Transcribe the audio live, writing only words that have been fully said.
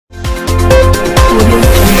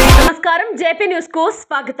నమస్కారం JP news కు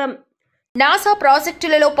స్వాగతం. నాసా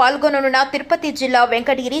ప్రాజెక్టులలో పాల్గొననున్న తిరుపతి జిల్లా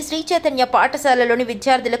వెంకటగిరి శ్రీ చైతన్య పాఠశాలలోని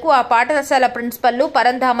విద్యార్థులకు ఆ పాఠశాల ప్రిన్సిపల్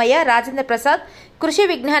పరంధామయ్య రాజేంద్ర ప్రసాద్, కృషి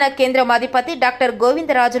విజ్ఞాన కేంద్రం అధిపతి డాక్టర్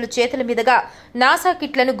గోవిందరాజులు చేతుల మీదుగా నాసా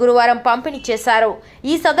కిట్లను గురువారం పంపిణీ చేశారు.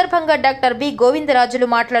 ఈ సందర్భంగా డాక్టర్ బి గోవిందరాజులు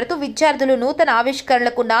మాట్లాడుతూ విద్యార్థులు నూతన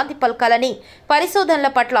ఆవిష్కరణలకు నాంది పలకాలని,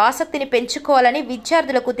 పరిశోధనల పట్ల ఆసక్తిని పెంచుకోవాలని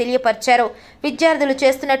విద్యార్థులకు తెలియపరిచారు. విద్యార్థులు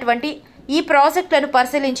చేస్తున్నటువంటి ఈ ప్రాజెక్టులను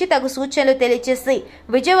పరిశీలించి తగు సూచనలు తెలియజేసి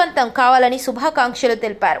విజయవంతం కావాలని శుభాకాంక్షలు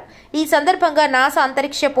తెలిపారు. ఈ సందర్భంగా నాసా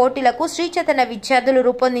అంతరిక్ష పోటీలకు శ్రీ చైతన్య విద్యార్థులు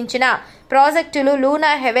రూపొందించిన ప్రాజెక్టులు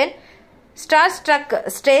Luna haven, star truck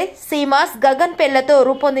stay, CMOS, Gagan పెళ్లతో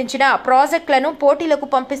రూపొందించిన ప్రాజెక్టులను పోటీలకు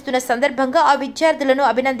పంపిస్తున్న సందర్భంగా ఆ విద్యార్థులను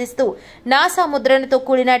అభినందిస్తూ నాసా ముద్రణతో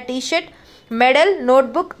కూడిన టీషర్ట్, మెడల్,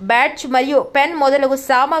 నోట్బుక్, బ్యాడ్జ్ మరియు పెన్ మొదలగు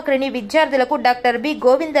సామాగ్రిని విద్యార్థులకు డాక్టర్ బి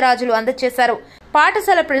గోవిందరాజులు అందజేశారు.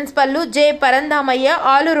 పాఠశాల ప్రిన్సిపల్ జె పరంధామయ్య,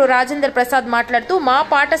 ఆలూరు రాజేంద్ర ప్రసాద్ మాట్లాడుతూ మా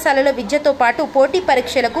పాఠశాలలో విద్యతో పాటు పోటీ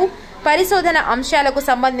పరీక్షలకు, పరిశోధన అంశాలకు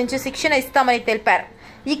సంబంధించి శిక్షణ ఇస్తామని తెలిపారు.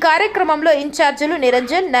 ఈ కార్యక్రమంలో ఇన్ఛార్జీలు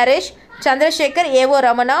నిరంజన్, నరేష్, చంద్రశేఖర్, ఏవో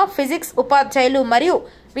రమణ, ఫిజిక్స్ ఉపాధ్యాయులు మరియు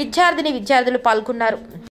విద్యార్థులు పాల్గొన్నారు.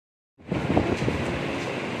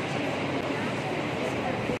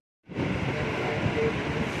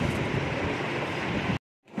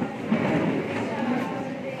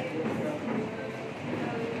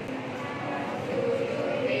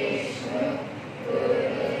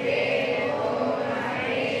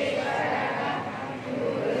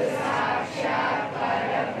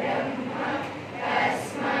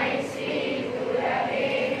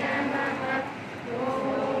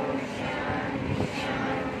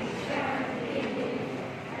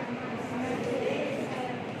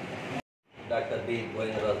 Dr. B.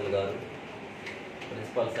 Govindarajulu garu,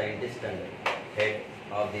 Principal Scientist and Head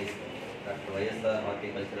of this Dr. YSR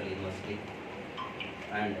Horticultural University,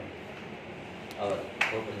 and our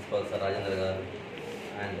co-principals Rajendra garu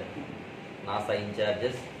and NASA in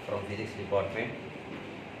charges from Physics Department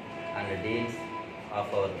and the deans of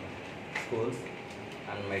our schools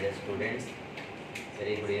and my dear students.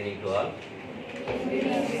 Very good evening to all.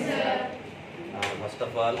 First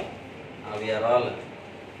of all, we are all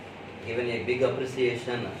given a big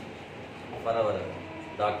appreciation for our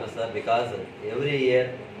doctor sir, because every year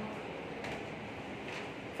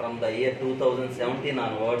from the year 2017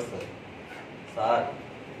 onwards, sir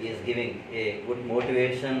is giving a good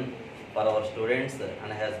motivation for our students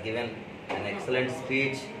and has given an excellent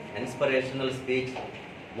speech, inspirational speech,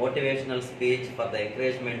 motivational speech for the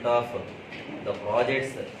encouragement of the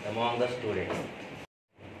projects among the students.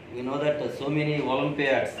 We know that so many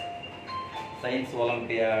Olympiads, Science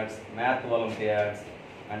Olympiads, Math Olympiads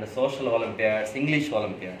and Social Olympiads, English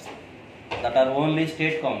Olympiads, that are only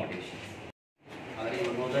state competitions.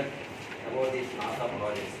 You know that about these NASA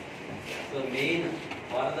projects. So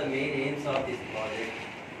what are the main aims of this project?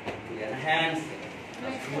 To enhance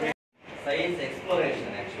the student science exploration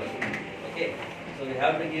actually. Okay, so we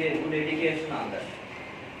have to give a good education on that.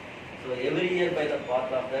 So every year by the part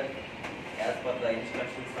of that, as per the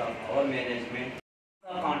instructions of our management,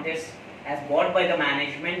 contest as bought by the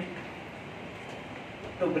management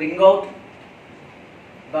to bring out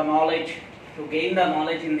the knowledge, to gain the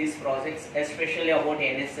knowledge in these projects, especially about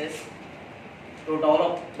NSS, to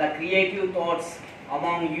develop the creative thoughts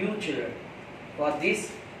among you children. For this,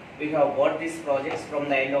 we have bought these projects from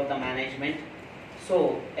the end of the management. So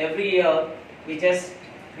every year we just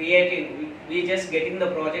getting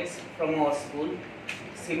the projects from our school.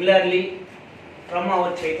 Similarly, from our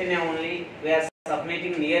Chaitanya only, we are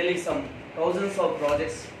submitting nearly some thousands of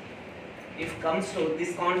projects. If comes to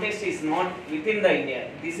this contest is not within the India,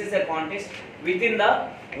 this is a contest within the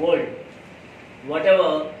world. Whatever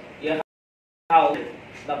you have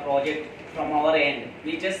the project from our end,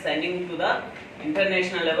 we just sending to the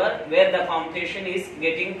international level where the competition is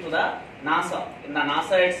getting to the NASA. In the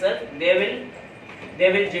NASA itself, they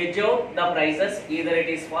will judge out the prizes, either it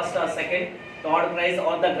is first or second, third prize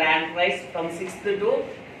or the grand prize from 6th to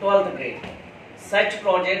 12th grade. Such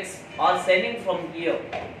projects are sending from here.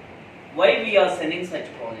 Why we are sending such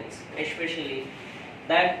projects? Especially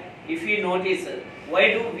that if you notice, why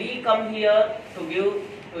do we come here to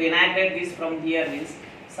inaugurate this from here means,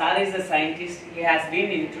 sir is a scientist, he has been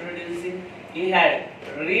introducing, he had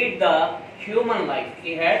read the human life,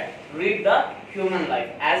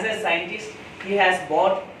 As a scientist, he has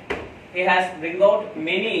bring out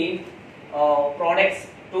many products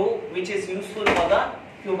which is useful for the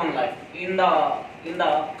human life. In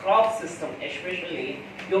the crop system, especially,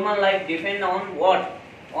 human life depend on what?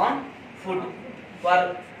 On food. For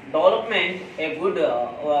development, a good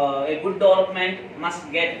development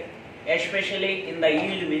must get, especially in the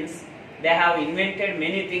yield means they have invented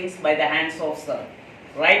many things by the hands of sir.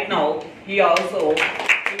 Right now, he also once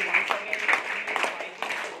again is fighting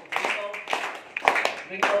to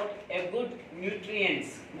bring out a good nutrients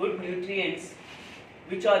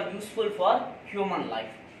which are useful for human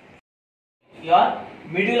life. You are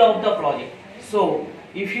middle of the project. So,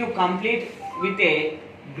 if you complete with a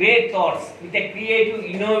great thoughts, with a creative,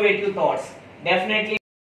 innovative thoughts, definitely.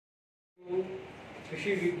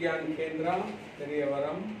 Krishi Vigyan Kendra,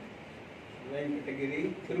 Periyavaram, Venkatagiri,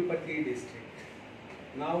 Tirupati district.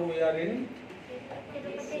 Now we are in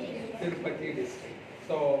Tirupati district.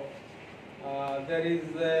 So there is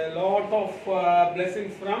a lot of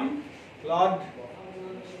blessings from Lord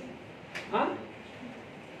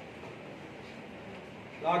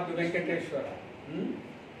Venkateshwara.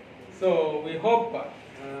 So we hope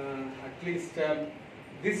at least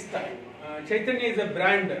this time. Chaitanya is a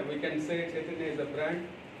brand, we can say Chaitanya is a brand.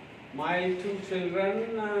 My two children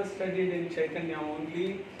studied in Chaitanya only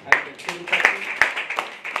at the Tirupati.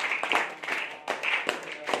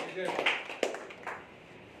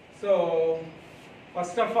 So,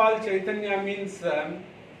 first of all, Chaitanya means a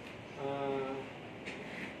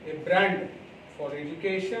brand for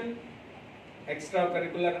education,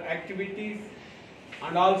 extracurricular activities,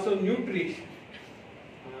 and also nutrition.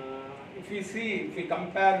 If we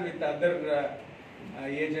compare with other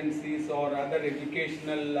agencies or other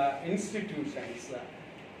educational institutions,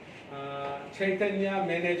 Chaitanya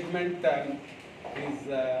management is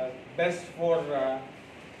best for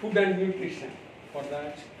food and nutrition for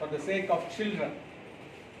the sake of children.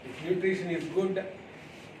 If nutrition is good,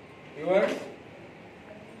 your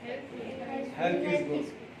health is good.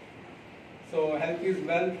 So health is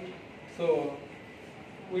wealth. So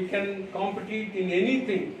we can compete in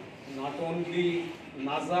anything, not only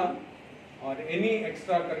NASA or any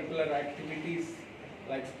extracurricular activities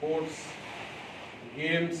like sports,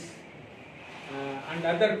 games, and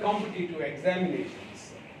other competitive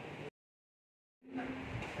examinations.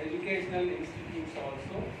 Educational institutes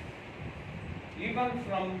also, even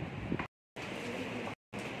from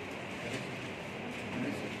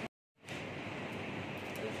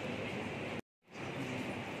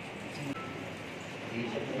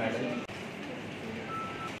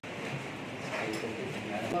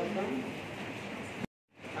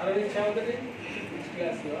Arvind Chaudhary, which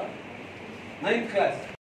class you are? 9th class.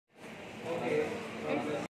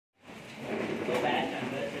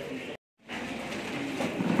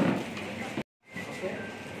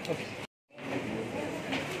 Okay.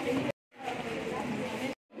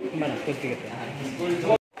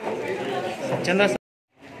 Chandra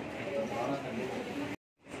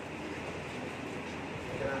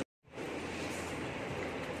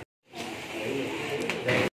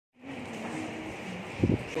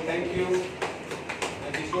Thank you. I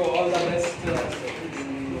wish you all the best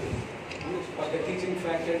for the teaching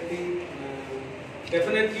faculty.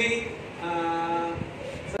 Definitely,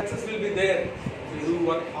 success will be there if you do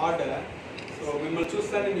work harder. So, మిమ్మల్ని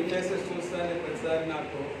చూస్తాను, మీ faces చూస్తాను ప్రతిసారి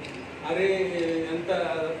నాకు అరే ఎంత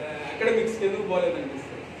అకాడమిక్స్కి ఎందుకు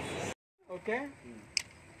పోలేదనిపిస్తుంది. Okay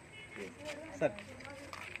sir.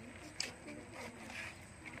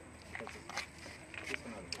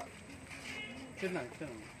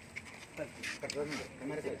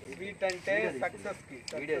 Sweet అంటే success కి.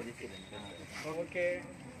 Okay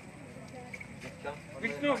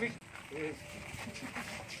Vishnu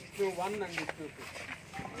 1 and Vishnu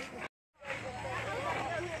 2.